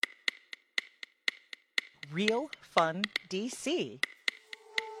Real Fun DC.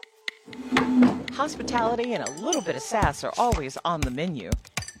 Hospitality and a little bit of sass are always on the menu.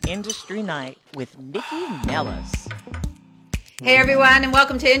 Industry Night with Nikki Nellis. Hey everyone, and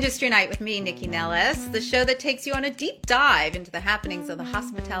welcome to Industry Night with me, Nikki Nellis, the show that takes you on a deep dive into the happenings of the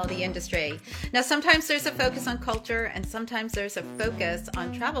hospitality industry. Now, sometimes there's a focus on culture, and sometimes there's a focus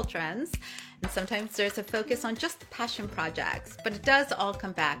on travel trends, and sometimes there's a focus on just the passion projects, but it does all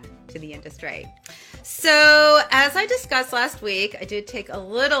come back to the industry. So, as I discussed last week, I did take a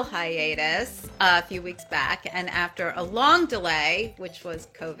little hiatus a few weeks back, and after a long delay, which was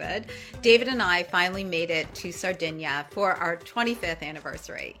COVID, David and I finally made it to Sardinia for our 25th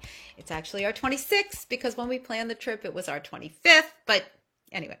anniversary. It's actually our 26th because when we planned the trip, it was our 25th, but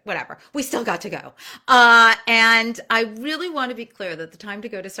anyway, whatever. We still got to go. And I really want to be clear that the time to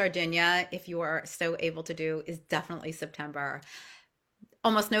go to Sardinia, if you are so able to do, is definitely September.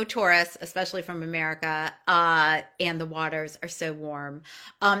 Almost no tourists, especially from America, and the waters are so warm.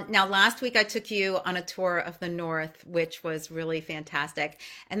 Now, last week I took you on a tour of the north, which was really fantastic.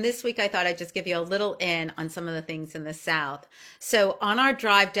 And this week I thought I'd just give you a little in on some of the things in the south. So on our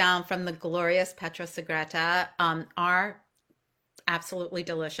drive down from the glorious Petra Sagreta, our absolutely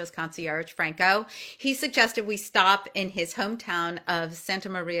delicious concierge, Franco, he suggested we stop in his hometown of Santa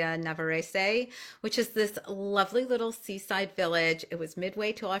Maria Navarrese, which is this lovely little seaside village. It was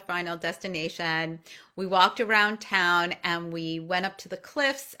midway to our final destination. We walked around town and we went up to the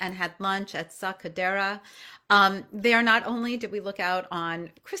cliffs and had lunch at Sa Cadera. There, not only did we look out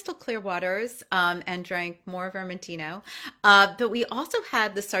on crystal clear waters and drank more Vermentino, but we also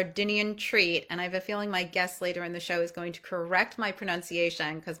had the Sardinian treat. And I have a feeling my guest later in the show is going to correct my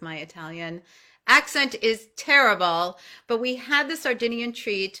pronunciation because my Italian accent is terrible. But we had the Sardinian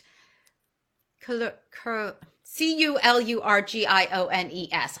treat, Culurgiones.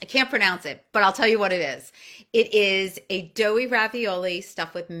 I can't pronounce it, but I'll tell you what it is. It is a doughy ravioli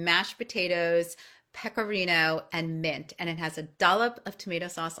stuffed with mashed potatoes, pecorino, and mint, and it has a dollop of tomato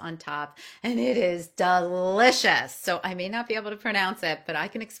sauce on top, and it is delicious. So I may not be able to pronounce it, but I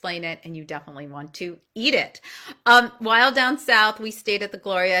can explain it, and you definitely want to eat it. While down south, we stayed at the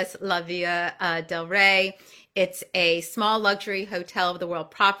glorious La Villa del Rey. It's a small luxury hotel of the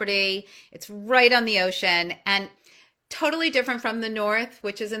world property. It's right on the ocean and totally different from the north,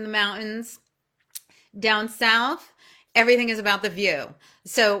 which is in the mountains. Down south, everything is about the view.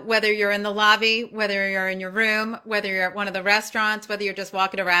 So whether you're in the lobby, whether you're in your room, whether you're at one of the restaurants, whether you're just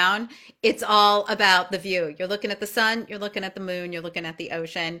walking around, it's all about the view. You're looking at the sun, you're looking at the moon, you're looking at the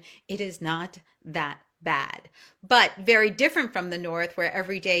ocean. It is not that bad, but very different from the north, where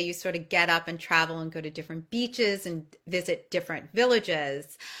every day you sort of get up and travel and go to different beaches and visit different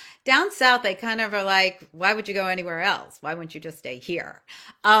villages. Down south, they kind of are like, why would you go anywhere else? Why wouldn't you just stay here?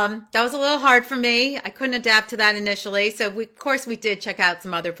 That was a little hard for me. I couldn't adapt to that initially. So of course we did check out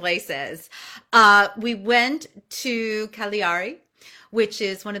some other places. We went to Cagliari, which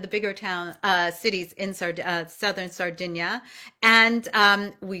is one of the bigger cities in southern Sardinia. And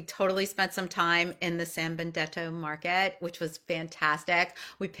we totally spent some time in the San Benedetto market, which was fantastic.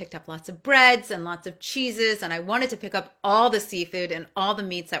 We picked up lots of breads and lots of cheeses, and I wanted to pick up all the seafood and all the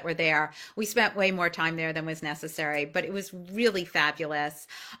meats that were there. We spent way more time there than was necessary, but it was really fabulous.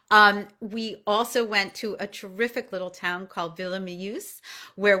 We also went to a terrific little town called Villamius,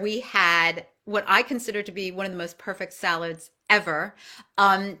 where we had what I consider to be one of the most perfect salads ever.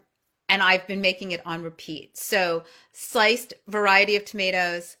 And I've been making it on repeat. So sliced variety of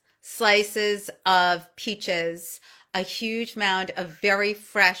tomatoes, slices of peaches, a huge mound of very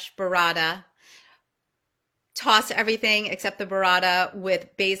fresh burrata. Toss everything except the burrata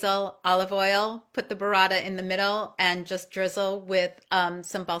with basil, olive oil, put the burrata in the middle and just drizzle with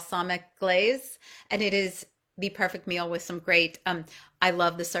some balsamic glaze. And it is the perfect meal with some great, I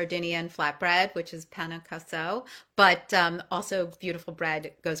love the Sardinian flatbread, which is panna cosso, but also beautiful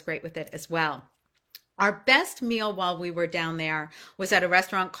bread goes great with it as well. Our best meal while we were down there was at a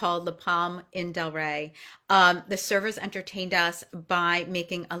restaurant called La Palme in Del Rey. The servers entertained us by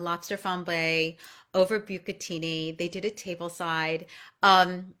making a lobster flambe over bucatini. They did it tableside.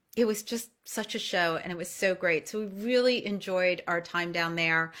 It was just such a show, and it was so great. So we really enjoyed our time down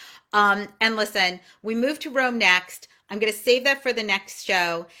there. And listen, we moved to Rome next. I'm going to save that for the next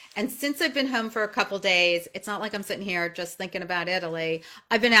show. And since I've been home for a couple days, it's not like I'm sitting here just thinking about Italy.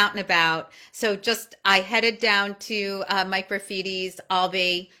 I've been out and about. So I headed down to Mike Graffiti's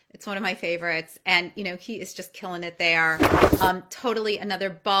Albi. It's one of my favorites. And, he is just killing it there. Totally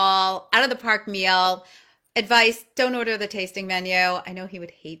another ball, out of the park meal. advice, don't order the tasting menu. I know he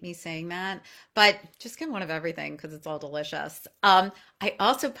would hate me saying that, but just get one of everything because it's all delicious. I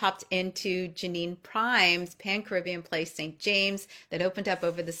also popped into Janine Prime's Pan Caribbean Place St. James that opened up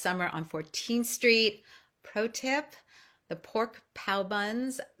over the summer on 14th Street. Pro tip, the pork pow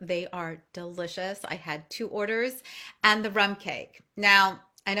buns, they are delicious. I had two orders and the rum cake. Now,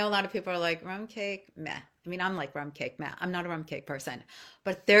 I know a lot of people are like, rum cake, meh. I mean, I'm like rum cake, meh. I'm not a rum cake person,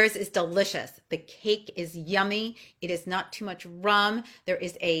 but theirs is delicious. The cake is yummy. It is not too much rum. There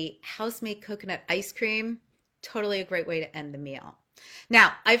is a house-made coconut ice cream. Totally a great way to end the meal.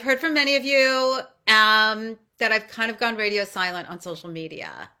 Now, I've heard from many of you that I've kind of gone radio silent on social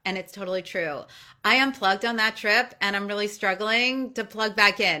media, and it's totally true. I unplugged on that trip, and I'm really struggling to plug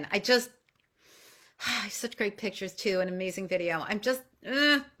back in. Such great pictures too, an amazing video. I'm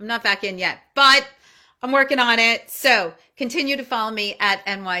not back in yet, but I'm working on it. So continue to follow me at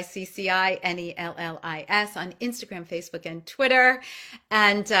NYCCI, NELLIS on Instagram, Facebook, and Twitter.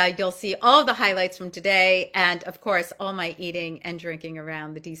 And you'll see all of the highlights from today. And of course, all my eating and drinking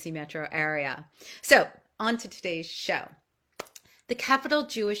around the DC metro area. So on to today's show. The Capitol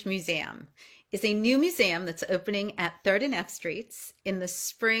Jewish Museum is a new museum that's opening at 3rd and F Streets in the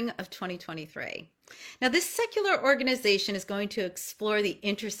spring of 2023. Now, this secular organization is going to explore the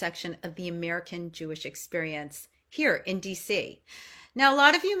intersection of the American Jewish experience here in DC. Now, a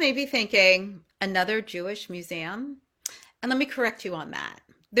lot of you may be thinking, another Jewish museum? And let me correct you on that.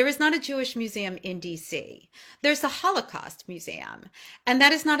 There is not a Jewish museum in DC. There's the Holocaust Museum, and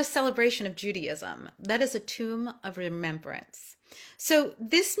that is not a celebration of Judaism. That is a tomb of remembrance. So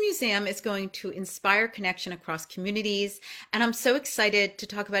this museum is going to inspire connection across communities, and I'm so excited to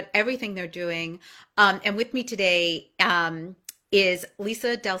talk about everything they're doing. And with me today is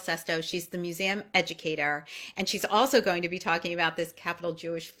Lisa Del Sesto. She's the museum educator, and she's also going to be talking about this Capitol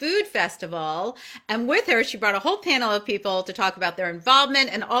Jewish Food Festival. And with her, she brought a whole panel of people to talk about their involvement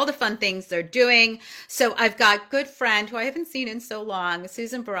and all the fun things they're doing. So I've got good friend who I haven't seen in so long,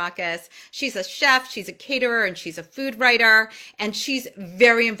 Susan Barakis. She's a chef, she's a caterer, and she's a food writer, and she's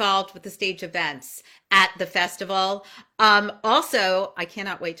very involved with the stage events at the festival. Also, I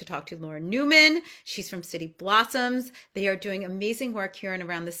cannot wait to talk to Lauren Newman. She's from City Blossoms. They are doing amazing work here and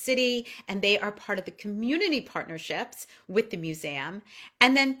around the city, and they are part of the community partnerships with the museum.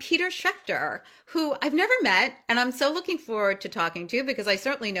 And then Peter Schechter, who I've never met, and I'm so looking forward to talking to because I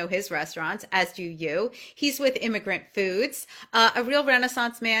certainly know his restaurants, as do you. He's with Immigrant Foods, a real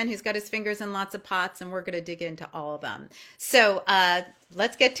Renaissance man who's got his fingers in lots of pots, and we're going to dig into all of them. So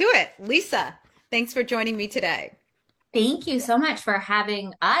let's get to it. Lisa, thanks for joining me today. Thank you so much for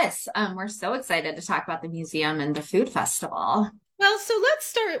having us. We're so excited to talk about the museum and the food festival. Well, so let's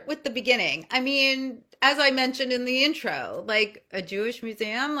start with the beginning. I mean, as I mentioned in the intro, like a Jewish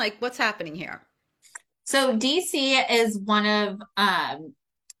museum, like what's happening here? So DC is one of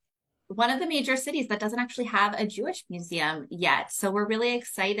the major cities that doesn't actually have a Jewish museum yet. So we're really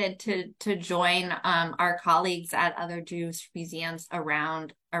excited to join our colleagues at other Jewish museums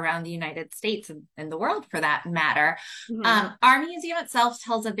around the United States and the world for that matter. Mm-hmm. Our museum itself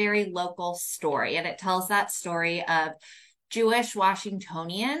tells a very local story, and it tells that story of Jewish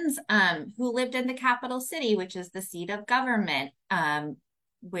Washingtonians who lived in the capital city, which is the seat of government,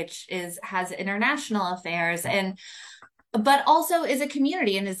 which has international affairs, but also is a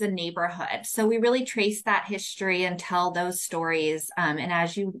community and is a neighborhood. So we really trace that history and tell those stories. And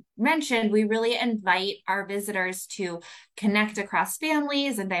as you mentioned, we really invite our visitors to connect across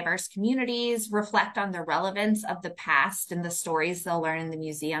families and diverse communities, reflect on the relevance of the past and the stories they'll learn in the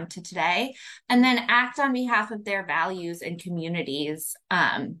museum to today, and then act on behalf of their values and communities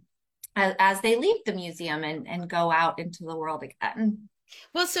as they leave the museum and go out into the world again.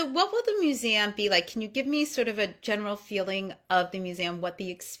 Well, so what will the museum be like? Can you give me sort of a general feeling of the museum, what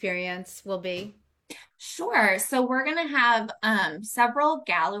the experience will be? Sure. So we're going to have several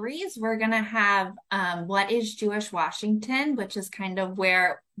galleries. We're going to have What is Jewish Washington, which is kind of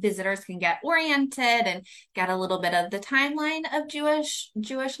where visitors can get oriented and get a little bit of the timeline of Jewish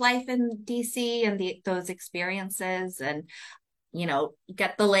life in DC and those experiences, and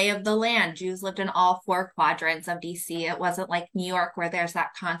get the lay of the land. Jews lived in all 4 quadrants of DC. It wasn't like New York where there's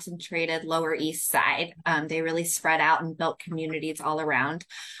that concentrated Lower East Side. They really spread out and built communities all around.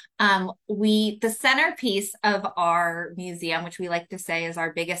 The centerpiece of our museum, which we like to say is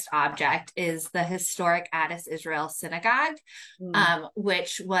our biggest object, is the historic Adas Israel Synagogue,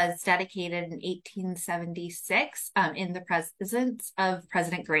 which was dedicated in 1876 in the presence of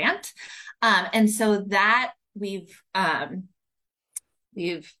President Grant. And so that we've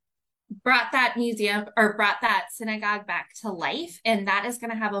brought that museum or brought that synagogue back to life. And that is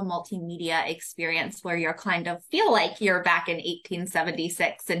going to have a multimedia experience where you're kind of feel like you're back in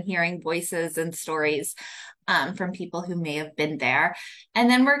 1876 and hearing voices and stories from people who may have been there. And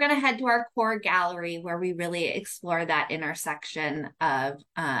then we're going to head to our core gallery where we really explore that intersection of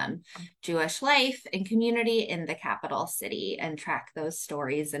Jewish life and community in the capital city and track those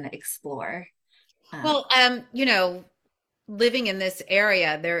stories and explore. Well, living in this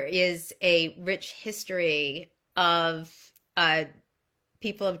area, there is a rich history of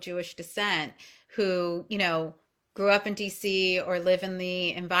people of Jewish descent who, grew up in DC or live in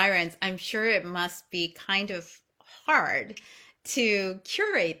the environs. I'm sure it must be kind of hard to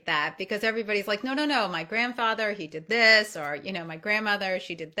curate that because everybody's like, no, no, no, my grandfather, he did this, or, my grandmother,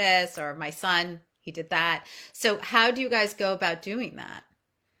 she did this, or my son, he did that. So how do you guys go about doing that?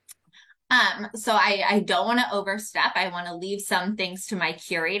 So I don't want to overstep. I want to leave some things to my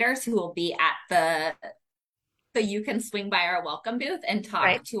curators who will be at the you can swing by our welcome booth and talk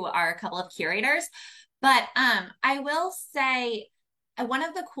Right. to our couple of curators. But I will say one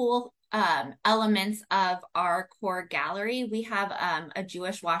of the cool elements of our core gallery, we have a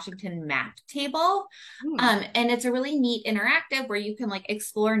Jewish Washington map table. Hmm. And it's a really neat interactive where you can like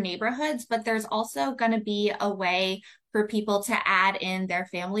explore neighborhoods, but there's also going to be a way for people to add in their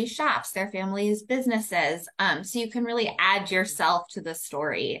family shops, their family's businesses. So you can really add yourself to the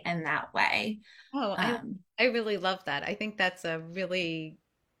story in that way. Oh, Um, I really love that. I think that's a really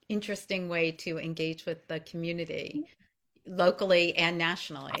interesting way to engage with the community locally and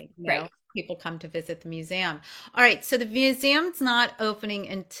nationally. right. People come to visit the museum. All right, so the museum's not opening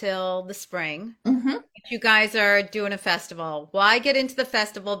until the spring. Mhm. You guys are doing a festival. Why get into the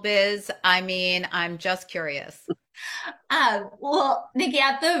festival biz? I mean, I'm just curious. Well, Nikki,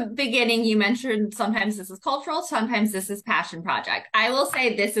 at the beginning, you mentioned sometimes this is cultural, sometimes this is passion project. I will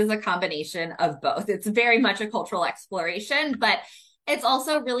say this is a combination of both. It's very much a cultural exploration, but it's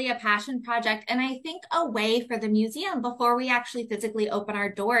also really a passion project. And I think a way for the museum before we actually physically open our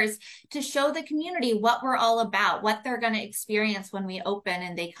doors to show the community what we're all about, what they're going to experience when we open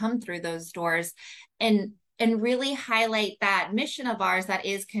and they come through those doors. And really highlight that mission of ours that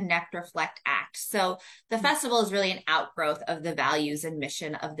is connect, reflect, act. So the festival is really an outgrowth of the values and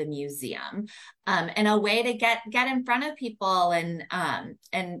mission of the museum, and a way to get in front of people and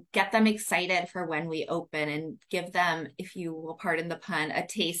get them excited for when we open and give them, if you will pardon the pun, a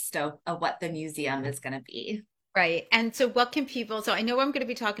taste of what the museum is going to be. Right. And so what can people, so I know I'm going to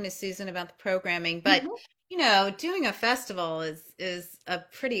be talking to Susan about the programming, but Mhm. doing a festival is a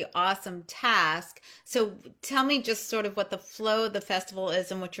pretty awesome task. So tell me just sort of what the flow of the festival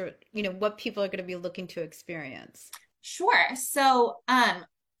is and what people are going to be looking to experience. Sure. So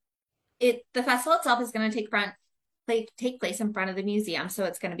the festival itself is going to take place in front of the museum. So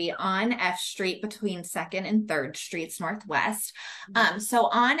it's going to be on F Street between 2nd and 3rd Streets Northwest. So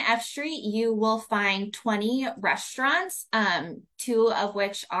on F Street, you will find 20 restaurants, two of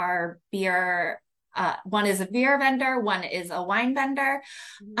which are beer. One is a beer vendor, one is a wine vendor.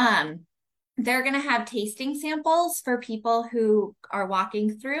 Um, they're going to have tasting samples for people who are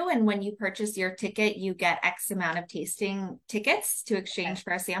walking through. And when you purchase your ticket, you get X amount of tasting tickets to exchange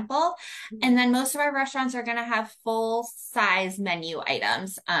for a sample. And then most of our restaurants are going to have full size menu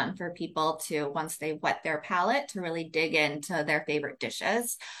items for people to, once they whet their palate, to really dig into their favorite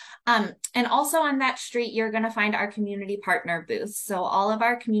dishes. And also on that street, you're going to find our community partner booths. So all of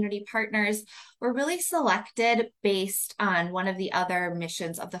our community partners were really selected based on one of the other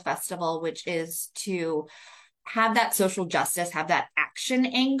missions of the festival, which is to have that social justice, have that action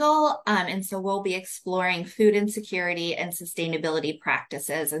angle. And so we'll be exploring food insecurity and sustainability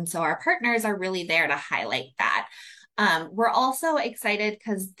practices. And so our partners are really there to highlight that. We're also excited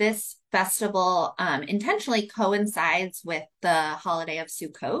because this festival intentionally coincides with the holiday of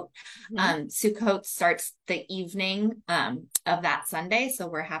Sukkot. Sukkot starts the evening of that Sunday, so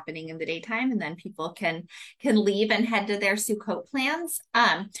we're happening in the daytime, and then people can leave and head to their Sukkot plans.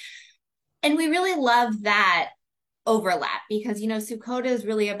 And we really love that overlap because Sukkot is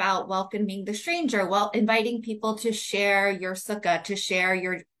really about welcoming the stranger, inviting people to share your sukkah, to share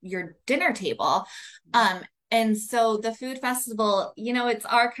your dinner table. And so the food festival, it's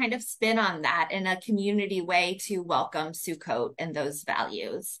our kind of spin on that in a community way to welcome Sukkot and those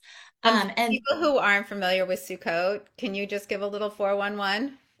values. For And people who aren't familiar with Sukkot, can you just give a little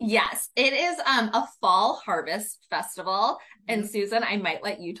 411? yes, it is a fall harvest festival. And Susan, I might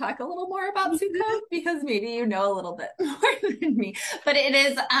let you talk a little more about Sukkot because maybe you know a little bit more than me. But it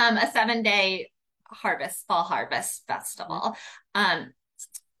is a 7-day fall harvest festival.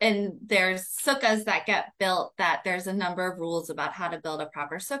 and there's sukkahs that get built that there's a number of rules about how to build a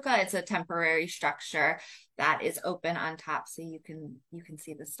proper sukkah. It's a temporary structure that is open on top so you can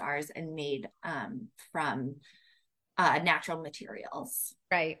see the stars and made from natural materials.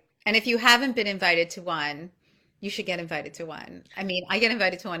 Right. And if you haven't been invited to one, you should get invited to one. I mean, I get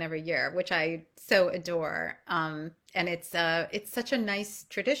invited to one every year, which I so adore. And it's such a nice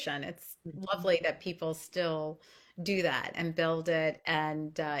tradition. It's lovely that people still do that and build it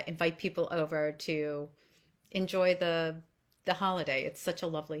and invite people over to enjoy the holiday. It's such a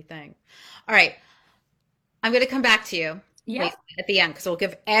lovely thing. All right, I'm going to come back to you Yeah. later at the end because we'll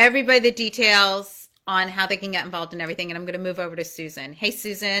give everybody the details on how they can get involved and everything. And I'm going to move over to Susan. Hey,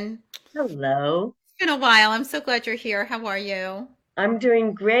 Susan. Hello. It's been a while. I'm so glad you're here. How are you? I'm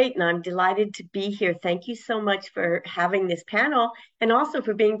doing great and I'm delighted to be here. Thank you so much for having this panel and also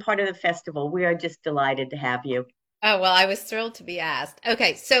for being part of the festival. We are just delighted to have you. Oh, well, I was thrilled to be asked.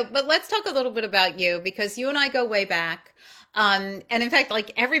 Okay, so, but let's talk a little bit about you because you and I go way back. And in fact,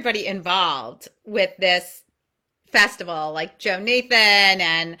 like everybody involved with this festival, like Joe Nathan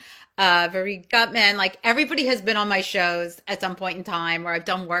and Vareed Gutman, like everybody has been on my shows at some point in time or I've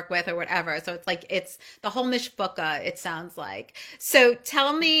done work with or whatever. So it's like it's the whole mishpucha, it sounds like. So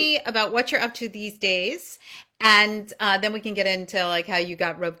tell me about what you're up to these days, and then we can get into like how you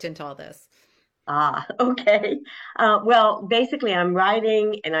got roped into all this. Okay. Well, basically, I'm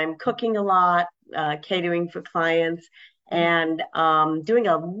writing and I'm cooking a lot, catering for clients, and doing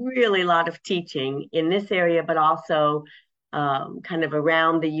a really lot of teaching in this area, but also kind of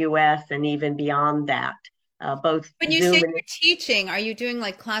around the US and even beyond that, both When you say Zoom and you're teaching, are you doing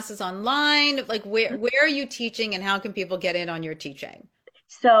like classes online? Like where are you teaching and how can people get in on your teaching?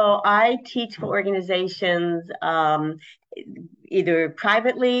 so I teach for organizations either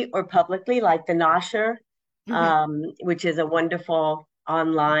privately or publicly, like the Nosher, Hmm. which is a wonderful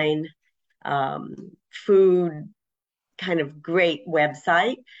online food kind of great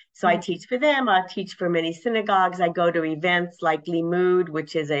website. So I teach for them. I teach for many synagogues. I go to events like Limud,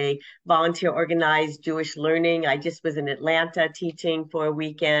 which is a volunteer organized Jewish learning. I just was in Atlanta teaching for a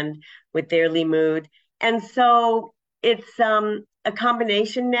weekend with their Limud. And so it's a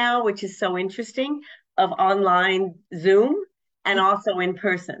combination now, which is so interesting, of online Zoom and also in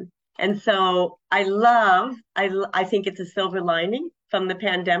person. And so I think it's a silver lining from the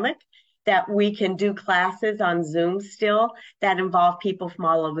pandemic that we can do classes on Zoom still that involve people from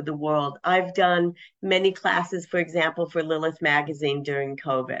all over the world. I've done many classes, for example, for Lilith Magazine during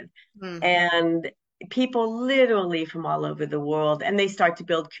COVID, Hmm. and people literally from all over the world, and they start to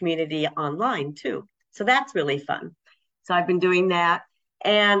build community online too. So that's really fun. So I've been doing that.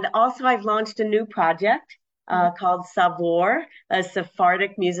 And also, I've launched a new project called Savor, a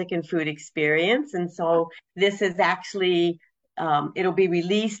Sephardic music and food experience. And so this is actually it'll be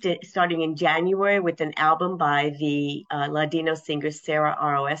released starting in January with an album by the Ladino singer Sarah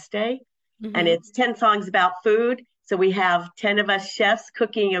Aroeste. And Hmm. it's 10 songs about food. So we have 10 of us chefs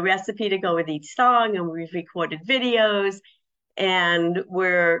cooking a recipe to go with each song, and we've recorded videos. And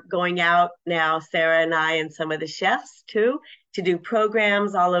we're going out now, Sarah and I, and some of the chefs too, to do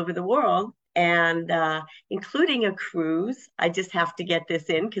programs all over the world and including a cruise. I just have to get this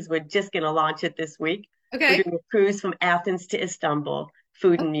in because we're just going to launch it this week. We're Okay. doing a cruise from Athens to Istanbul,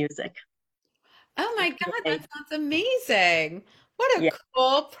 food and music. Oh my It's God, that great. sounds amazing. What a Yeah,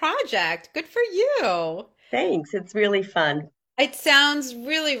 cool project. Good for you. thanks. It's really fun. It sounds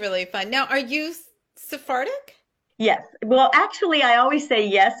really, really fun. Now, are you Sephardic? Yes. Well, actually, I always say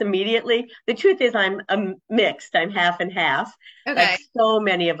yes immediately. The truth is, I'm mixed. I'm half and half, like Okay. so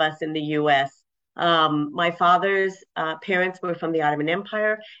many of us in the US. My father's parents were from the Ottoman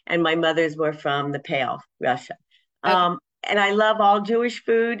Empire, and my mother's were from the Pale, Russia. Okay. And I love all Jewish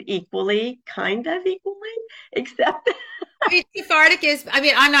food equally, kind of equally, except I mean, Sephardic is, I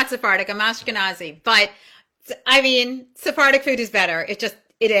mean, I'm not Sephardic, I'm Ashkenazi, but I mean, Sephardic food is better. It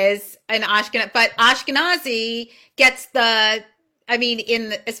is an Ashkenaz, but Ashkenazi gets I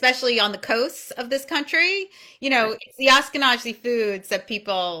mean, especially on the coasts of this country, it's the Ashkenazi foods that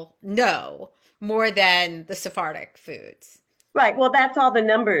people know more than the Sephardic foods. right. Well, that's all the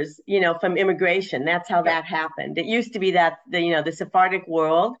numbers, from immigration. That's how Right. that happened. It used to be that the Sephardic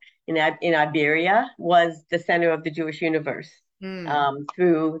world in Iberia was the center of the Jewish universe Mm,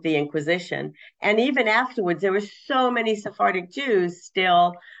 through the Inquisition, and even afterwards, there were so many Sephardic Jews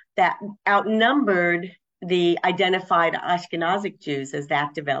still that outnumbered the identified Ashkenazic Jews as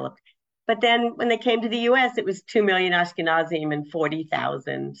that developed. But then when they came to the U.S., it was 2 million Ashkenazim and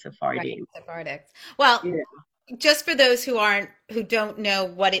 40,000 right, Sephardim. Sephardic. Well, Yeah. just for those who don't know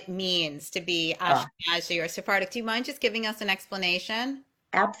what it means to be Uh, Ashkenazi or Sephardic, do you mind just giving us an explanation?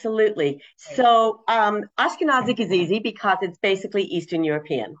 Absolutely. Right. So Ashkenazic is easy because it's basically Eastern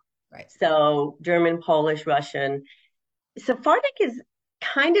European. Right. So German, Polish, Russian. Sephardic is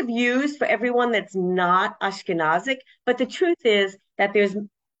kind of used for everyone that's not Ashkenazic, but the truth is that there's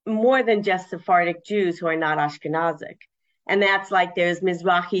more than just Sephardic Jews who are not Ashkenazic. And that's like there's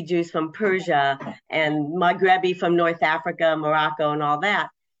Mizrahi Jews from Persia and Maghrebi from North Africa, Morocco, and all that.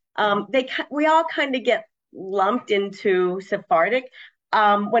 We all kind of get lumped into Sephardic.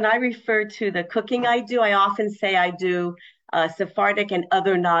 When I refer to the cooking I do, I often say I do Sephardic and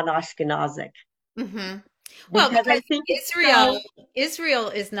other non-Ashkenazic. Mm-hmm. Well, Because I because think it's Israel, so, Israel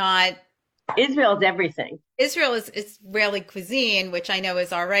is not. Israel's everything. Israel is Israeli cuisine, which I know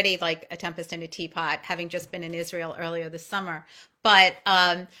is already like a tempest in a teapot, having just been in Israel earlier this summer. But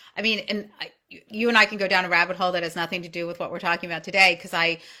I mean, you and I can go down a rabbit hole that has nothing to do with what we're talking about today, because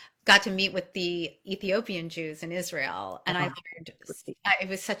I got to meet with the Ethiopian Jews in Israel, and I learned it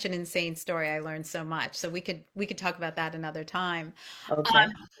was such an insane story. I learned so much. So we could talk about that another time. Okay.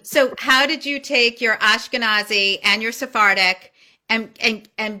 So how did you take your Ashkenazi and your Sephardic and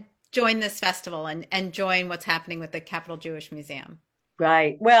join this festival and join what's happening with the Capital Jewish Museum?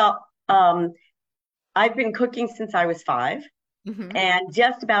 Right. Well, I've been cooking since I was 5, Hmm. and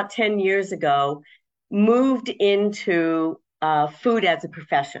just about 10 years ago, moved into food as a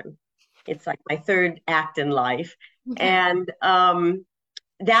profession. It's like my third act in life. Okay. And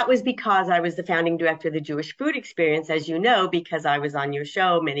that was because I was the founding director of the Jewish Food Experience, as you know, because I was on your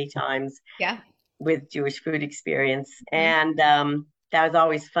show many times Yeah. with Jewish Food Experience. Mhm. And that was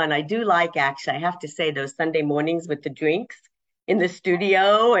always fun. I do like, actually, I have to say, those Sunday mornings with the drinks in the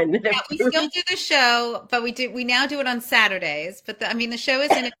studio and the Yeah, we food. still do the show, but we now do it on Saturdays. But I mean, the show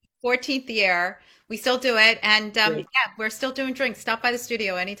is in its 14th year. We still do it, and Great. yeah, we're still doing drinks. Stop by the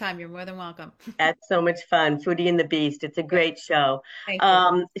studio anytime. You're more than welcome. That's so much fun. Foodie and the Beast. It's a great show. Thank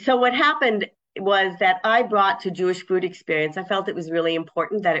you. So what happened was that I brought to Jewish Food Experience, I felt it was really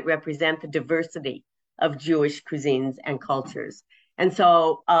important that it represent the diversity of Jewish cuisines and cultures. And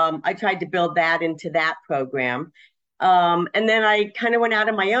so I tried to build that into that program. And then I kind of went out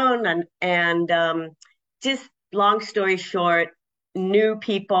on my own and just long story short, knew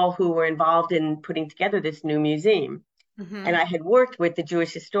people who were involved in putting together this new museum. Hmm. And I had worked with the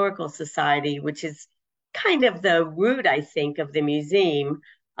Jewish Historical Society, which is kind of the root, I think, of the museum.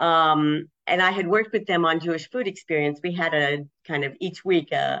 And I had worked with them on Jewish Food Experience. We had a kind of each week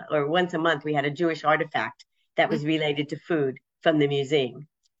or once a month, we had a Jewish artifact that was related to food from the museum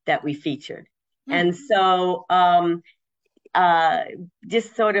that we featured. And so uh,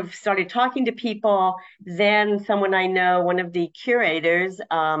 just sort of started talking to people. Then someone I know, one of the curators,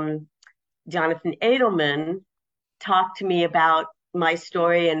 Jonathan Edelman, talked to me about my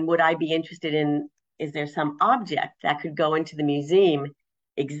story and would I be interested in, is there some object that could go into the museum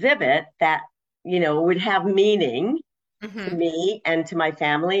exhibit that, would have meaning to Hmm. me and to my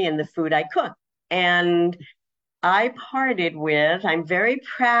family and the food I cook. And I parted with, I'm very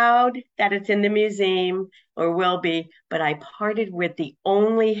proud that it's in the museum or will be, but I parted with the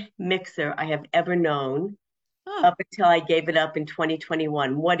only mixer I have ever known Oh, up until I gave it up in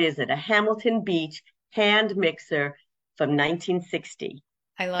 2021. What is it? A Hamilton Beach hand mixer from 1960.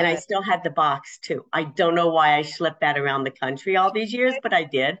 I And love I it. still had the box too. I don't know why I schlepped that around the country all these years, but I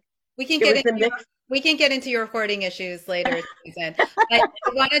did. We can It get was into the mix. we can get into your hoarding issues later, Susan. I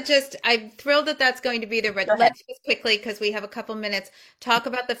want to I'm thrilled that that's going to be there, but Go ahead. let's just quickly, because we have a couple minutes, talk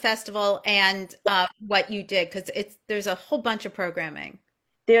about the festival and what you did, because there's a whole bunch of programming.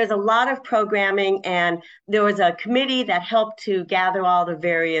 There's a lot of programming, and there was a committee that helped to gather all the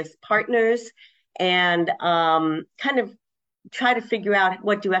various partners and kind of try to figure out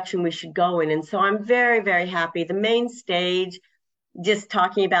what direction we should go in. And so I'm very, very happy. The main stage, just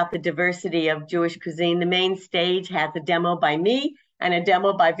talking about the diversity of Jewish cuisine, the main stage has a demo by me and a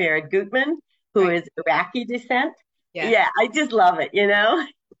demo by Vera Gutman, who Right. is Iraqi descent. Yeah. Yeah, I just love it.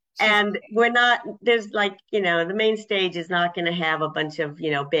 She's And there's like, the main stage is not going to have a bunch of,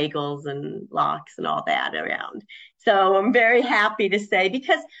 bagels and lox and all that around. So I'm very happy to say,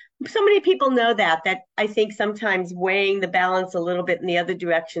 because so many people know that I think sometimes weighing the balance a little bit in the other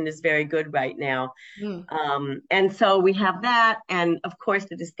direction is very good right now. Mm. And so we have that. And of course,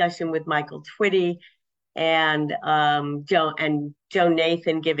 the discussion with Michael Twitty and Joe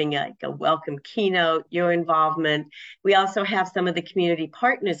Nathan giving a welcome keynote, your involvement. We also have some of the community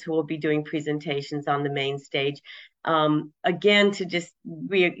partners who will be doing presentations on the main stage. Again, to just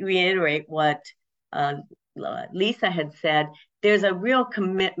reiterate what Lisa had said, there's a real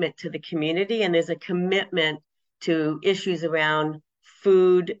commitment to the community, and there's a commitment to issues around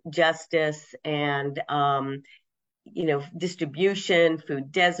food justice and distribution,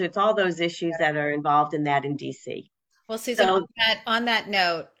 food deserts, all those issues that are involved in that in DC. Well, Susan, So on that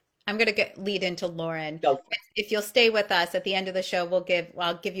note, I'm going to lead into Lauren. go for If you'll stay with us at the end of the show,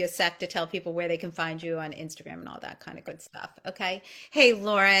 I'll give you a sec to tell people where they can find you on Instagram and all that kind of good stuff. Okay. Hey,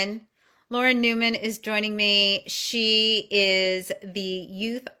 Lauren. Lauren Newman is joining me. She is the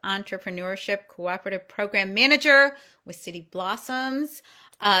Youth Entrepreneurship Cooperative Program Manager with City Blossoms.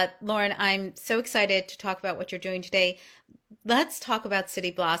 Lauren, I'm so excited to talk about what you're doing today. Let's talk about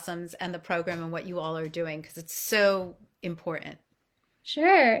City Blossoms and the program and what you all are doing because it's so important.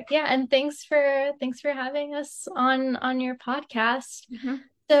 Sure. Yeah, and thanks for having us on your podcast. Mm-hmm.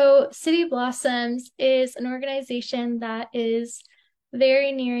 So, City Blossoms is an organization that is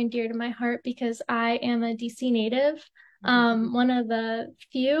very near and dear to my heart because I am a DC native, one of the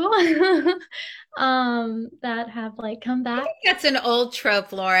few that have like come back. That's an old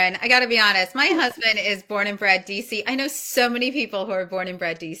trope, Lauren. I got to be honest. My husband is born and bred DC. I know so many people who are born and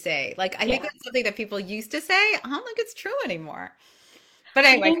bred DC. Like, I think it's something that people used to say. I don't think it's true anymore. But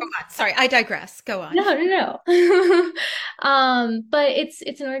anyway, go on. Sorry, I digress. Go on. No. But it's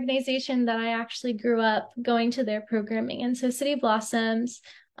an organization that I actually grew up going to their programming. And so City Blossoms,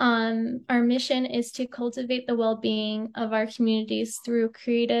 our mission is to cultivate the well-being of our communities through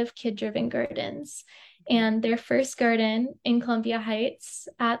creative kid-driven gardens. And their first garden in Columbia Heights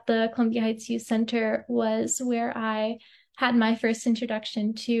at the Columbia Heights Youth Center was where I had my first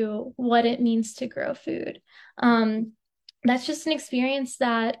introduction to what it means to grow food. That's just an experience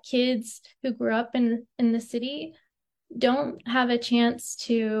that kids who grew up in the city don't have a chance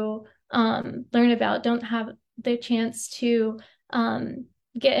to learn about, don't have the chance to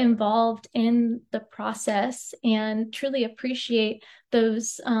get involved in the process and truly appreciate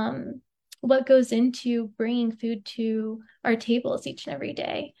those what goes into bringing food to our tables each and every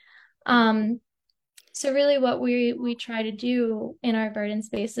day. So really what we try to do in our garden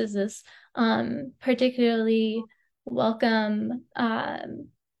spaces is particularly welcome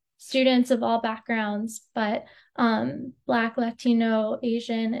students of all backgrounds, but Black, Latino,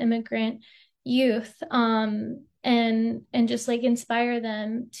 Asian, immigrant youth, and just like inspire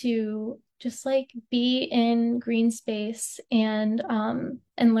them to just like be in green space and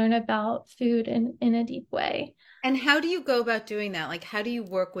learn about food in a deep way. And how do you go about doing that? Like, how do you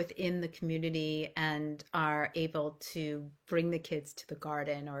work within the community and are able to bring the kids to the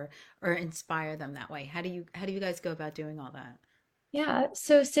garden or inspire them that way? How do you guys go about doing all that? Yeah,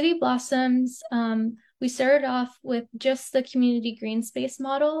 so City Blossoms, we started off with just the community green space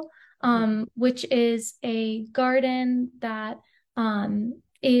model, which is a garden that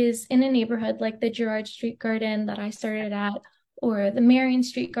is in a neighborhood like the Girard Street Garden that I started at, or the Marion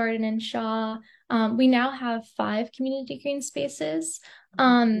Street Garden in Shaw. We now have 5 community green spaces,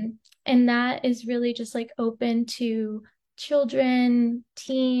 and that is really just like open to children,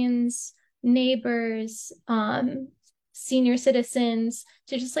 teens, neighbors, senior citizens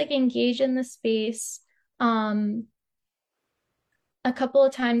to just like engage in the space a couple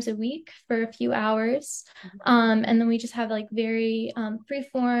of times a week for a few hours. And then we just have like very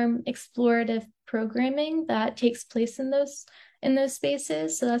free-form explorative programming that takes place in those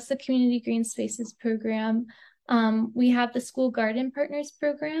spaces. So that's the Community Green Spaces program. We have the School Garden Partners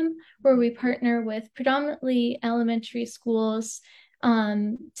program where we partner with predominantly elementary schools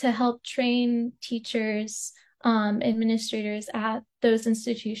to help train teachers, administrators at those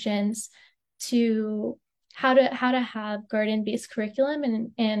institutions to how to have garden-based curriculum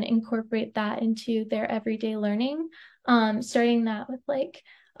and incorporate that into their everyday learning, starting that with like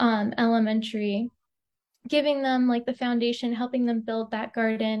elementary, giving them like the foundation, helping them build that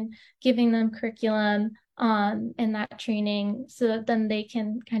garden, giving them curriculum and that training so that then they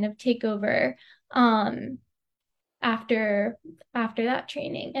can kind of take over after that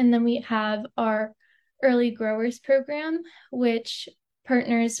training. And then we have our early growers program, which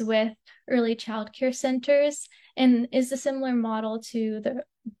partners with early child care centers and is a similar model to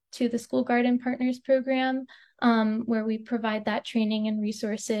the School Garden Partners program, where we provide that training and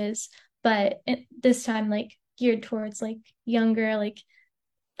resources, but this time like geared towards like younger, like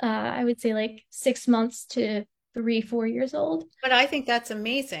I would say like 6 months to 3-4 years old. But I think that's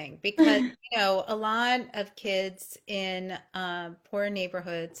amazing because, a lot of kids in poor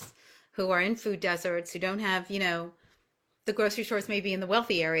neighborhoods who are in food deserts, who don't have, the grocery stores may be in the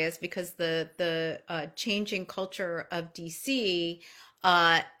wealthy areas because the changing culture of DC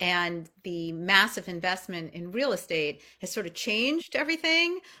and the massive investment in real estate has sort of changed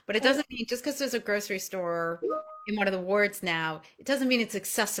everything. But it doesn't mean just because there's a grocery store in one of the wards now, it doesn't mean it's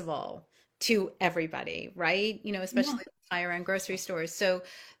accessible to everybody, right? Especially higher end grocery stores. So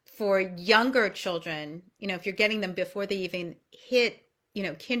for younger children, if you're getting them before they even hit,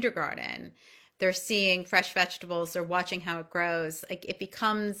 kindergarten, they're seeing fresh vegetables, they're watching how it grows. Like it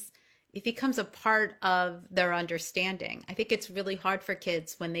becomes a part of their understanding. I think it's really hard for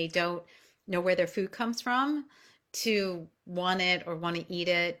kids when they don't know where their food comes from to want it or want to eat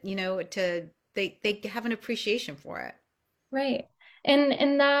it, they have an appreciation for it. Right.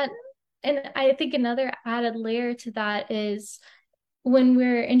 And I think another added layer to that is when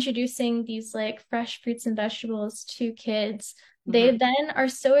we're introducing these like fresh fruits and vegetables to kids, they Mhm. then are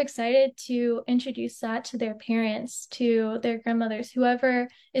so excited to introduce that to their parents, to their grandmothers, whoever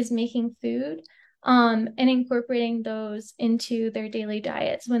is making food, and incorporating those into their daily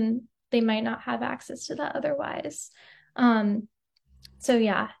diets when they might not have access to that otherwise. Um, so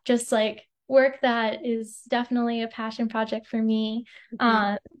yeah, just like work that is definitely a passion project for me. Mhm.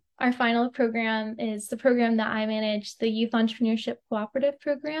 Uh, our final program is the program that I manage, the Youth Entrepreneurship Cooperative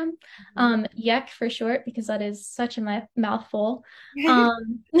Program, YEC for short, because that is such a mouthful.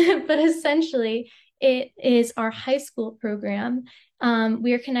 But essentially, it is our high school program.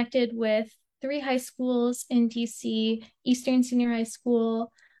 We are connected with three high schools in DC, Eastern Senior High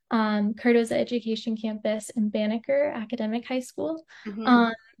School, Cardoza Education Campus, and Banneker Academic High School. Mhm.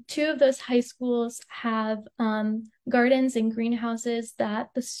 Um, two of those high schools have gardens and greenhouses that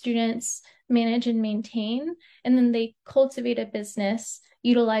the students manage and maintain, and then they cultivate a business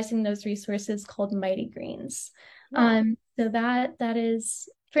utilizing those resources called Mighty Greens. Cool. So that is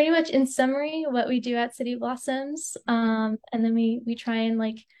pretty much in summary what we do at City Blossoms. And then we try and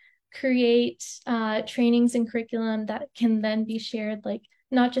like create trainings and curriculum that can then be shared like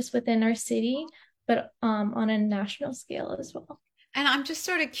not just within our city, but on a national scale as well. And I'm just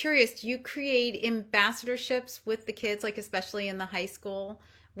sort of curious, do you create ambassadorships with the kids, like especially in the high school,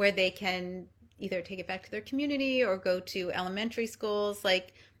 where they can either take it back to their community or go to elementary schools?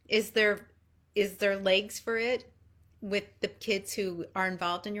 Like, is there is there legs for it with the kids who are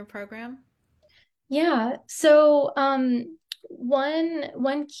involved in your program? Yeah. So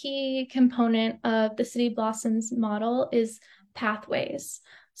one key component of the City Blossoms model is pathways.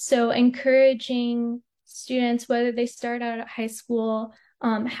 So encouraging students, whether they start out at high school,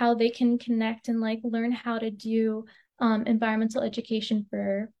 how they can connect and like learn how to do environmental education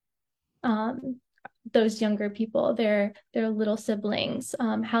for um, those younger people, their little siblings,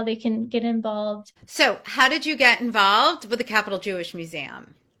 how they can get involved. So, how did you get involved with the Capital Jewish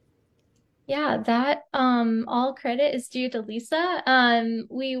Museum? Yeah, that all credit is due to Lisa.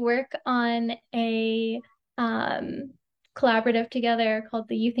 We work on a collaborative together called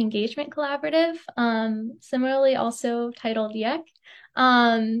the Youth Engagement Collaborative, similarly also titled YEC.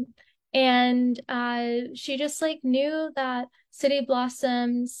 Um, and she just like knew that City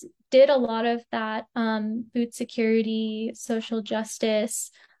Blossoms did a lot of that food security, social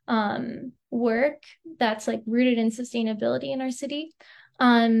justice work that's like rooted in sustainability in our city.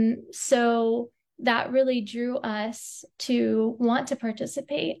 So that really drew us to want to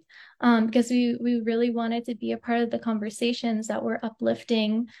participate because we really wanted to be a part of the conversations that were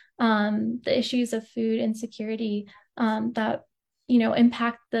uplifting the issues of food insecurity that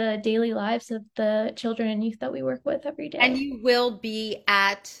impact the daily lives of the children and youth that we work with every And day. you will be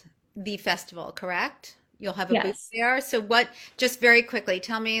at the festival, correct? You'll have a booth Yes. there. So what, just very quickly,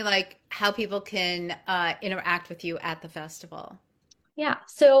 tell me like how people can interact with you at the festival. Yeah,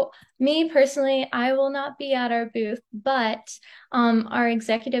 so me personally, I will not be at our booth, but our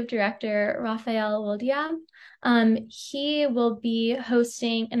executive director, Rafael Wildia, he will be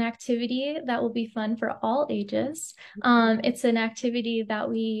hosting an activity that will be fun for all ages. It's an activity that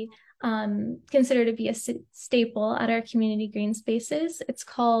we consider to be a staple at our community green spaces. It's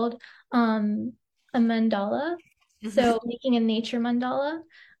called a mandala, Mhm. so making a nature mandala.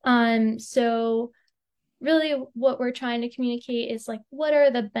 So really what we're trying to communicate is like what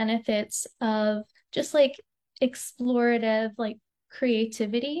are the benefits of just like explorative like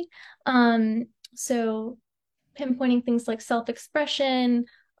creativity, so pinpointing things like self-expression,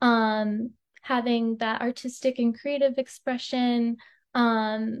 having that artistic and creative expression,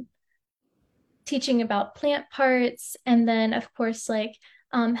 um teaching about plant parts, and then of course like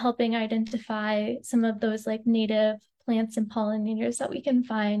helping identify some of those like native plants and pollinators that we can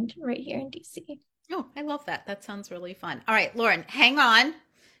find right here in DC. Oh, I love that. That sounds really fun. All right, Lauren, hang on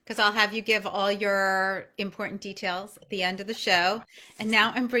because I'll have you give all your important details at the end of the show. And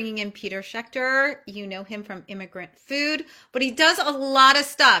now I'm bringing in Peter Schechter. You know him from Immigrant Food, but he does a lot of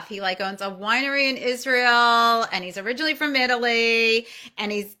stuff. He like owns a winery in Israel and he's originally from Italy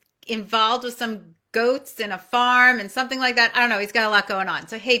and he's involved with some goats in a farm and something like that. I don't know. He's got a lot going on.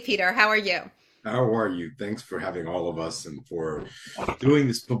 So, hey, Peter, how are you? How are you? Thanks for having all of us and for doing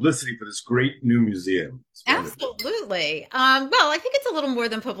this publicity for this great new museum. It's wonderful. Absolutely. Well, I think it's a little more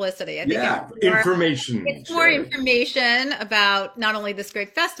than publicity. I think Yeah, information it's more sharing. information about not only this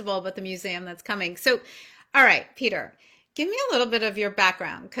great festival, but the museum that's coming. So, all right, Peter, give me a little bit of your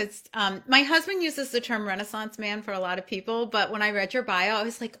background because my husband uses the term Renaissance man for a lot of people, but when I read your bio, I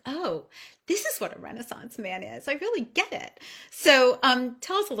was like, oh, this is what a Renaissance man is. I really get it. So,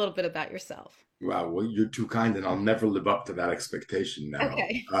 tell us a little bit about yourself. Wow, well, you're too kind, and I'll never live up to that expectation now.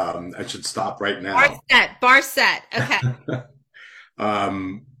 Okay. I should stop right Bar now. set, bar set. Okay.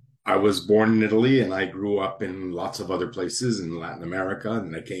 Um, I was born in Italy, and I grew up in lots of other places in Latin America,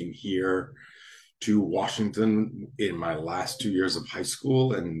 and I came here to Washington in my last 2 years of high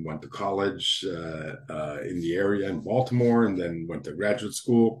school and went to college in the area in Baltimore and then went to graduate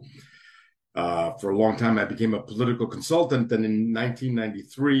school. For a long time, I became a political consultant. And in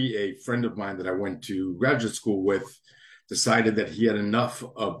 1993, a friend of mine that I went to graduate school with decided that he had enough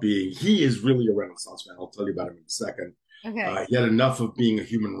of being, he is really a Renaissance man. I'll tell you about him in a second. Okay. He had enough of being a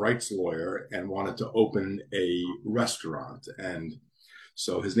human rights lawyer and wanted to open a restaurant. And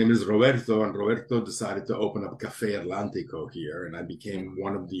so his name is Roberto, and Roberto decided to open up Cafe Atlantico here, and I became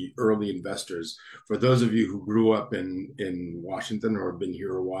one of the early investors. For those of you who grew up in Washington or have been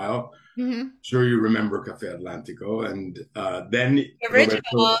here a while, Mhm. sure you remember Cafe Atlantico, and then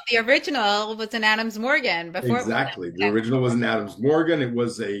Roberto. The original was in Adams Morgan before it was Exactly. The original was in Adams Morgan. It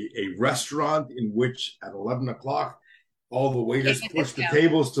was a restaurant in which at 11 o'clock, all the waiters Take a pushed the discount.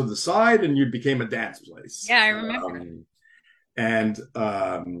 tables to the side and you became a dance place. Yeah, I remember. And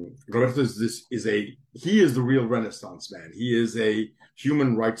Roberto he is the real Renaissance man. He is a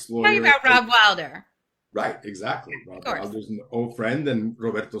human rights Talking lawyer. about Rob Wilder. Right, exactly. Of Rob course. Wilder's an old friend and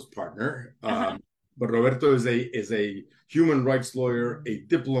Roberto's partner. Uh-huh. But Roberto is a human rights lawyer, a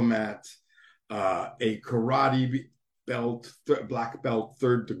diplomat, a karate belt, black belt,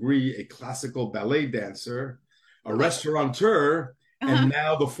 third degree, a classical ballet dancer, a restaurateur, Uh-huh. and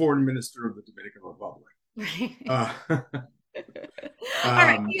now the foreign minister of the Dominican Republic. Uh, All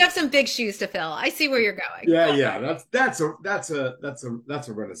right, um, you have some big shoes to fill. I see where you're going. yeah. That's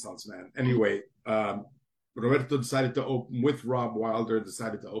a Renaissance man. Anyway, Roberto decided to open with Rob Wilder.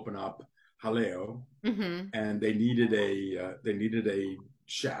 Decided to open up Jaleo, Hmm. and they needed a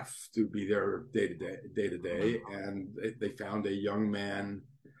chef to be there day to day, and they found a young man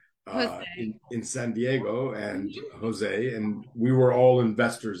Jose. in San Diego, and Mhm. Jose, and we were all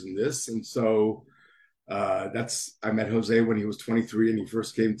investors in this, and so that's I met Jose when he was 23 and he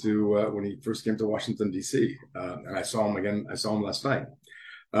first came to Washington D.C. And I saw him again. I saw him last night.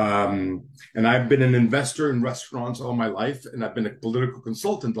 And I've been an investor in restaurants all my life, and I've been a political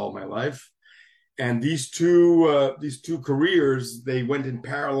consultant all my life. And these two careers, they went in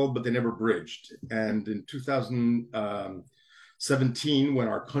parallel, but they never bridged. And in 2017, when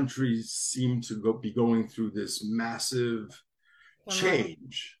our country seemed to be going through this massive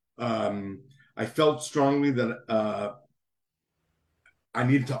change, I felt strongly that I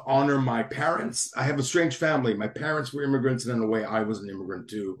needed to honor my parents. I have a strange family. My parents were immigrants, and in a way, I was an immigrant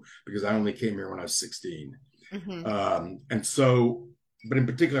too, because I only came here when I was 16. Hmm. And so, but in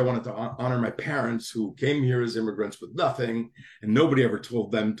particular, I wanted to honor my parents who came here as immigrants with nothing, and nobody ever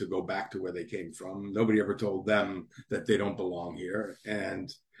told them to go back to where they came from. Nobody ever told them that they don't belong here.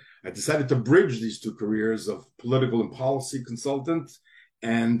 And I decided to bridge these two careers of political and policy consultant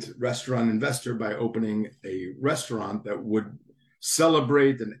and restaurant investor by opening a restaurant that would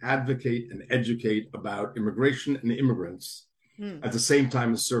celebrate and advocate and educate about immigration and immigrants Mm. at the same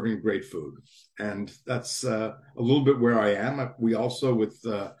time as serving great food. And that's a little bit where I am. We also, with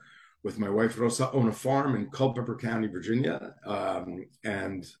my wife Rosa, own a farm in Culpeper County, Virginia,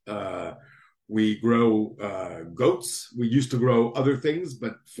 and we grow goats. We used to grow other things,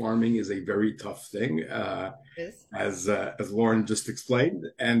 but farming is a very tough thing, as Lauren just explained.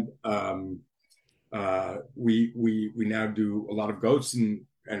 And we now do a lot of goats and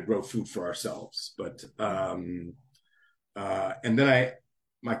grow food for ourselves. But and then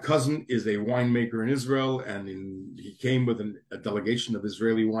my cousin is a winemaker in Israel, and he came with a delegation of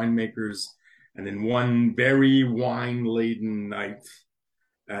Israeli winemakers. And in one very wine-laden night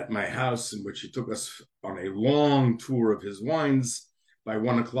at my house, in which he took us on a long tour of his wines, by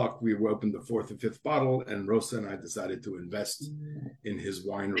 1 o'clock we opened the fourth and fifth bottle, and Rosa and I decided to invest in his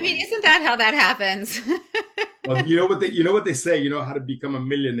winery. I mean, isn't that how that happens? Well, you know what they say. You know how to become a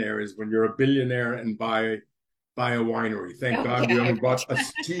millionaire is when you're a billionaire and buy a winery. Thank God we only bought a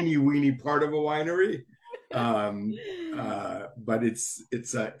teeny weeny part of a winery, but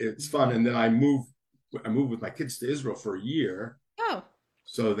it's fun. And then I moved with my kids to Israel for a year, Oh,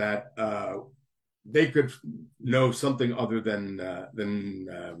 so that they could know something other than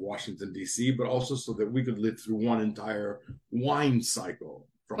Washington D.C., but also so that we could live through one entire wine cycle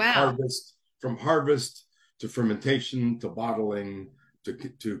Wow. from harvest to fermentation to bottling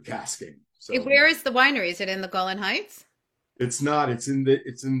to casking. So Where is the winery? Is it in the Golan Heights? it's not. It's in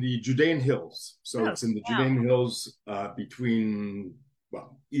the Judean Hills. So Oh, it's in the wow. Judean Hills between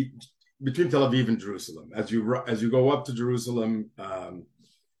between Tel Aviv and Jerusalem. As you go up to Jerusalem,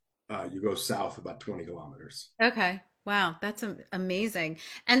 you go south about 20 kilometers. Okay. Wow, that's amazing.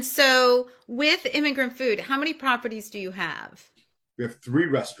 And so with Immigrant Food, how many properties do you have? We have 3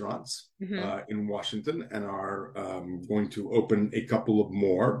 restaurants Mm-hmm. in Washington and are going to open a couple of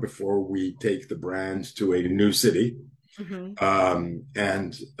more before we take the brand to a new city. Mm-hmm.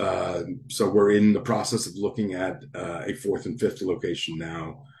 So we're in the process of looking at a 4th and 5th location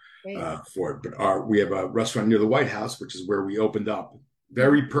now for it. But we have a restaurant near the White House, which is where we opened up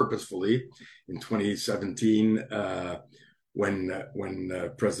very purposefully in 2017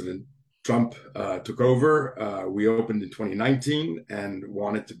 when President Trump took over. We opened in 2019 and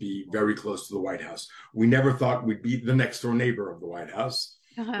wanted to be very close to the White House. We never thought we'd be the next door neighbor of the White House.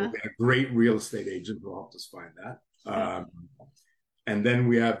 Uh-huh. We had a great real estate agent who helped us find that. And then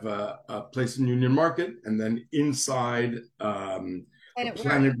we have a place in Union Market, and then inside the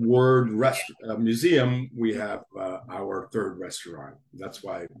Planet Word Museum, we have our 3rd restaurant. That's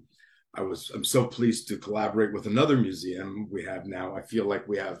why I'm so pleased to collaborate with another museum. We have now, I feel like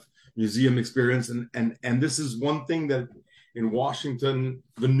we have museum experience, and this is one thing that in Washington,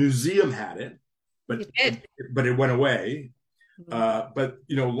 the museum had it, but it went away. But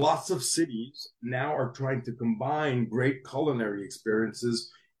lots of cities now are trying to combine great culinary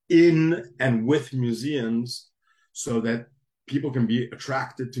experiences in and with museums so that people can be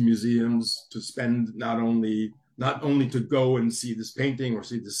attracted to museums to spend not only to go and see this painting or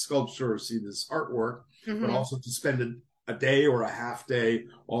see this sculpture or see this artwork, but also to spend a day or a half day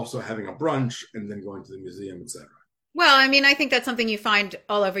also having a brunch and then going to the museum, etc. Well, I mean, I think that's something you find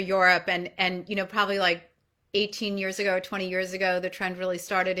all over Europe and probably like 18 years ago or 20 years ago, the trend really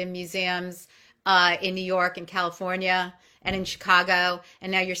started in museums in New York and California and in Chicago. And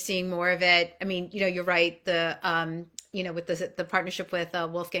now you're seeing more of it. I mean, you're right. With the partnership with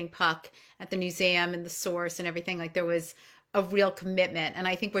Wolfgang Puck at the museum and the Source and everything, like there was a real commitment. And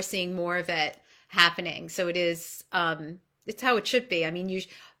I think we're seeing more of it happening. So it is, it's how it should be. I mean,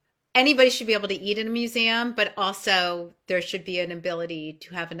 anybody should be able to eat in a museum, but also there should be an ability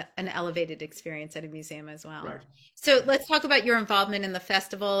to have an elevated experience at a museum as well. Right. So let's talk about your involvement in the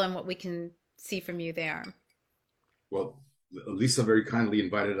festival and what we can see from you there. Well, Lisa very kindly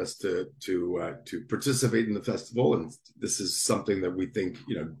invited us to participate in the festival, and this is something that we think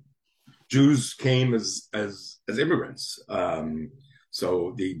Jews came as immigrants.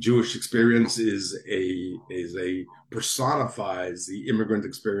 So the Jewish experience personifies the immigrant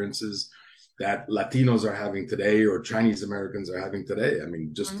experiences that Latinos are having today or Chinese Americans are having today. I mean,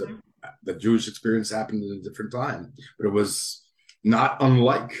 just the Jewish experience happened in a different time, but it was not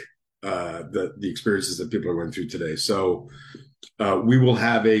unlike the experiences that people are going through today. So we will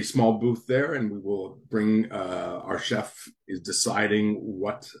have a small booth there, and we will bring our chef is deciding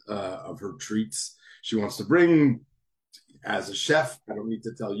what of her treats she wants to bring. As a chef, I don't need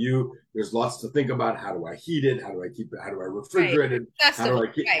to tell you, there's lots to think about. How do I heat it? How do I keep it? How do I refrigerate it?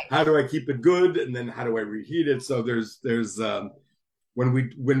 How do I keep it good? And then how do I reheat it? So there's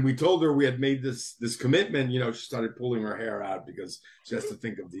when we told her we had made this commitment, she started pulling her hair out because she has to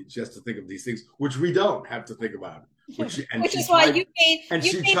think of these things, which we don't have to think about. She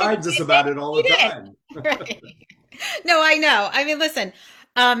chides us about it all the time. Right. No, I know. I mean, listen,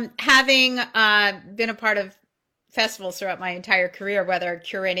 having been a part of festivals throughout my entire career, whether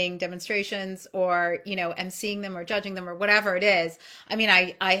curating demonstrations or, emceeing them or judging them or whatever it is. I mean,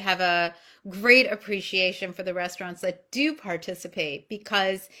 I have a great appreciation for the restaurants that do participate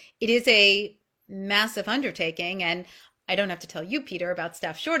because it is a massive undertaking. And I don't have to tell you, Peter, about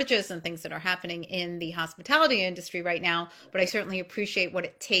staff shortages and things that are happening in the hospitality industry right now, but I certainly appreciate what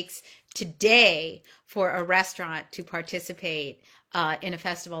it takes today for a restaurant to participate in a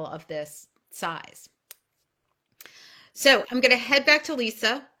festival of this size. So I'm going to head back to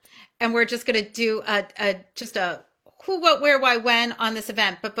Lisa, and we're just going to do just a who, what, where, why, when on this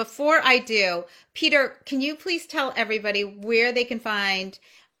event. But before I do, Peter, can you please tell everybody where they can find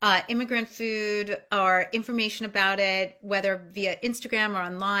Immigrant Food or information about it, whether via Instagram or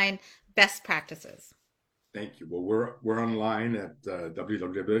online, best practices? Thank you. Well, we're online at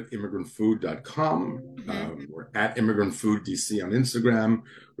www.immigrantfood.com. We're at Immigrant Food DC on Instagram.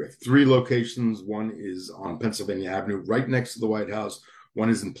 We have 3 locations. One is on Pennsylvania Avenue, right next to the White House. One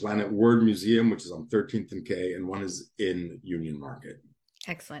is in Planet Word Museum, which is on 13th and K, and one is in Union Market.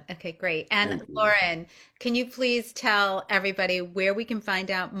 Excellent. Okay, great. And Lauren, can you please tell everybody where we can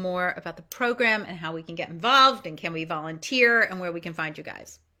find out more about the program and how we can get involved and can we volunteer and where we can find you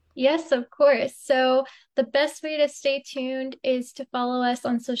guys? Yes, of course. So the best way to stay tuned is to follow us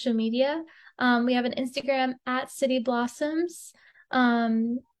on social media. We have an Instagram at City Blossoms.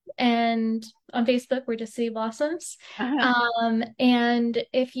 And on Facebook, we're just City Blossoms. And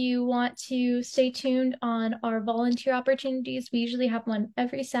if you want to stay tuned on our volunteer opportunities, we usually have one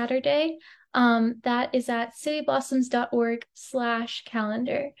every Saturday. That is at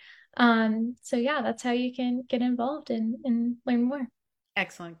cityblossoms.org/calendar. So yeah, that's how you can get involved and learn more.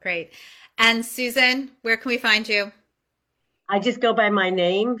 Excellent. Great. And Susan, where can we find you? I just go by my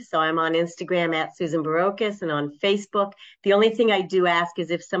name. So I'm on Instagram at Susan Barocas and on Facebook. The only thing I do ask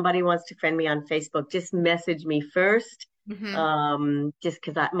is if somebody wants to friend me on Facebook, just message me first. Just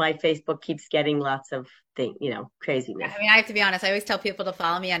because my Facebook keeps getting lots of craziness. I mean, I have to be honest. I always tell people to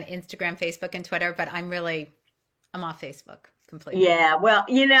follow me on Instagram, Facebook, and Twitter, but I'm off Facebook completely. Yeah. Well,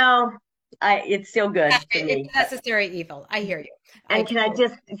 it's still good for me. It's necessary evil. I hear you. And can I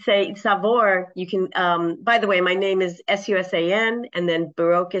just say, Savor, you can, by the way, my name is Susan, and then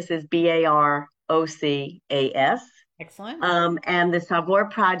Barocas is Barocas. Excellent. And the Savor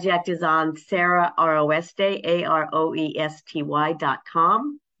Project is on Sarah Aroesty,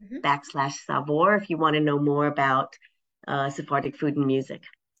 AROESTY.com /Savor if you want to know more about Sephardic food and music.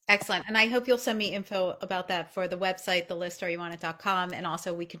 Excellent. And I hope you'll send me info about that for the website, thelist.com, and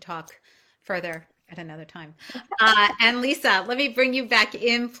also we can talk further at another time. And Lisa, let me bring you back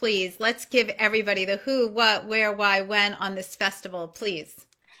in, please. Let's give everybody the who, what, where, why, when on this festival, please.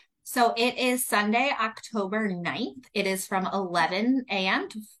 So it is Sunday, October 9th. It is from 11 a.m.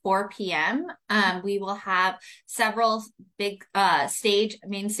 to 4 p.m. We will have several big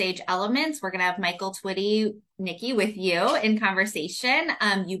main stage elements. We're going to have Michael Twitty, Nikki, with you in conversation.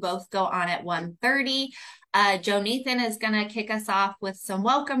 You both go on at 1:30. Joe Nathan is going to kick us off with some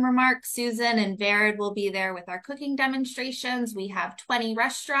welcome remarks. Susan and Vered will be there with our cooking demonstrations. We have 20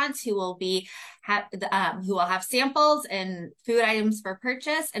 restaurants who will have samples and food items for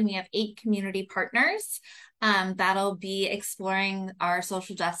purchase, and we have 8 community partners that'll be exploring our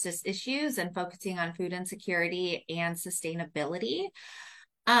social justice issues and focusing on food insecurity and sustainability.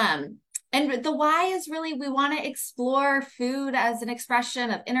 And the why is really, we want to explore food as an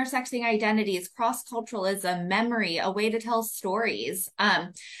expression of intersecting identities, cross-culturalism, memory, a way to tell stories.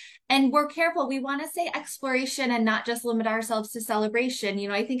 And we're careful. We want to say exploration and not just limit ourselves to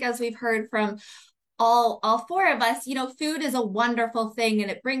celebration. I think as we've heard from all 4 of us, food is a wonderful thing and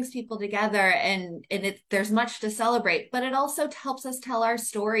it brings people together and there's much to celebrate, but it also helps us tell our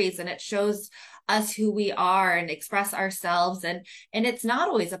stories and it shows us who we are and express ourselves. And it's not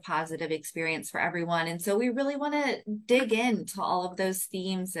always a positive experience for everyone. And so we really want to dig into all of those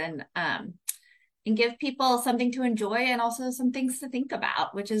themes and give people something to enjoy and also some things to think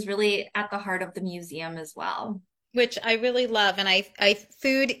about, which is really at the heart of the museum as well. Which I really love. And I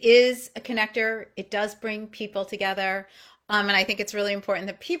food is a connector. It does bring people together. And I think it's really important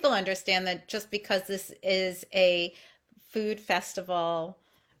that people understand that just because this is a food festival,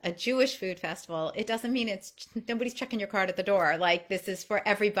 a Jewish food festival, it doesn't mean nobody's checking your card at the door. Like, this is for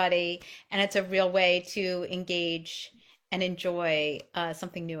everybody. And it's a real way to engage and enjoy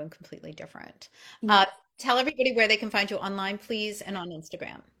something new and completely different. Tell everybody where they can find you online, please, and on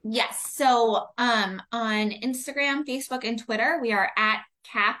Instagram. Yes. So on Instagram, Facebook, and Twitter, we are at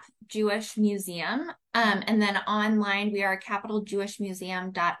Cap Jewish Museum. And then online, we are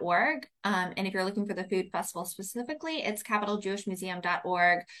capitaljewishmuseum.org. And if you're looking for the food festival specifically, it's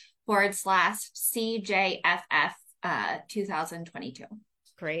capitaljewishmuseum.org/CJFF 2022.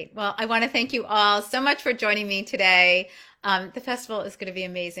 Great. Well, I want to thank you all so much for joining me today. The festival is going to be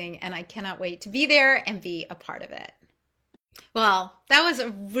amazing, and I cannot wait to be there and be a part of it. Well, that was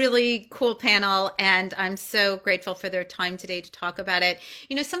a really cool panel, and I'm so grateful for their time today to talk about it.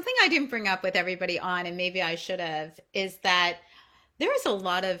 Something I didn't bring up with everybody on, and maybe I should have, is that there is a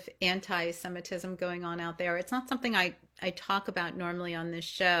lot of anti-Semitism going on out there. It's not something I talk about normally on this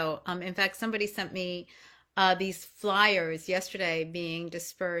show. In fact, somebody sent me these flyers yesterday being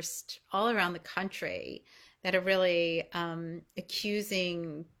dispersed all around the country that are really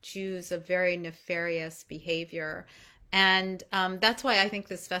accusing Jews of very nefarious behavior. And that's why I think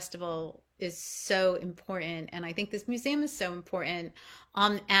this festival is so important. And I think this museum is so important.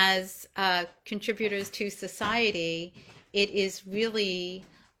 As contributors to society, it is really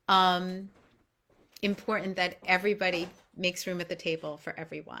important that everybody makes room at the table for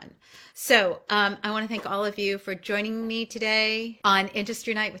everyone. So I want to thank all of you for joining me today on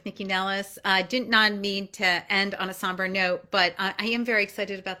Industry Night with Nikki Nellis. I did not mean to end on a somber note, but I am very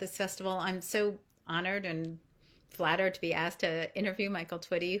excited about this festival. I'm so honored and flattered to be asked to interview Michael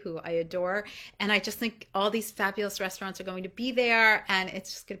Twitty, who I adore. And I just think all these fabulous restaurants are going to be there, and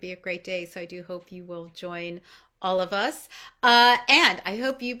it's just going to be a great day. So I do hope you will join all of us. And I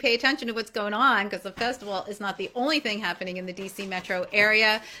hope you pay attention to what's going on, because the festival is not the only thing happening in the DC metro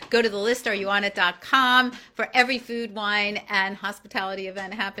area. Go to thelistareyouonit.com for every food, wine, and hospitality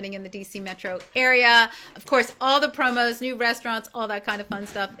event happening in the DC metro area. Of course, all the promos, new restaurants, all that kind of fun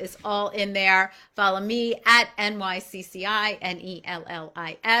stuff is all in there. Follow me at NYCCI,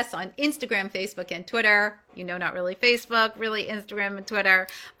 NELLIS on Instagram, Facebook, and Twitter. Not really Facebook, really Instagram and Twitter,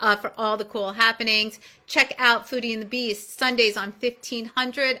 for all the cool happenings. Check out Foodie and the Beast Sundays on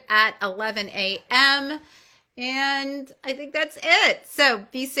 1500 at 11 a.m. And I think that's it. So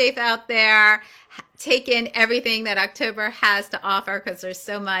be safe out there. Take in everything that October has to offer, because there's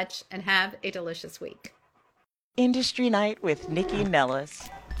so much, and have a delicious week. Industry Night with Nikki Nellis.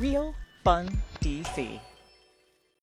 Real fun DC.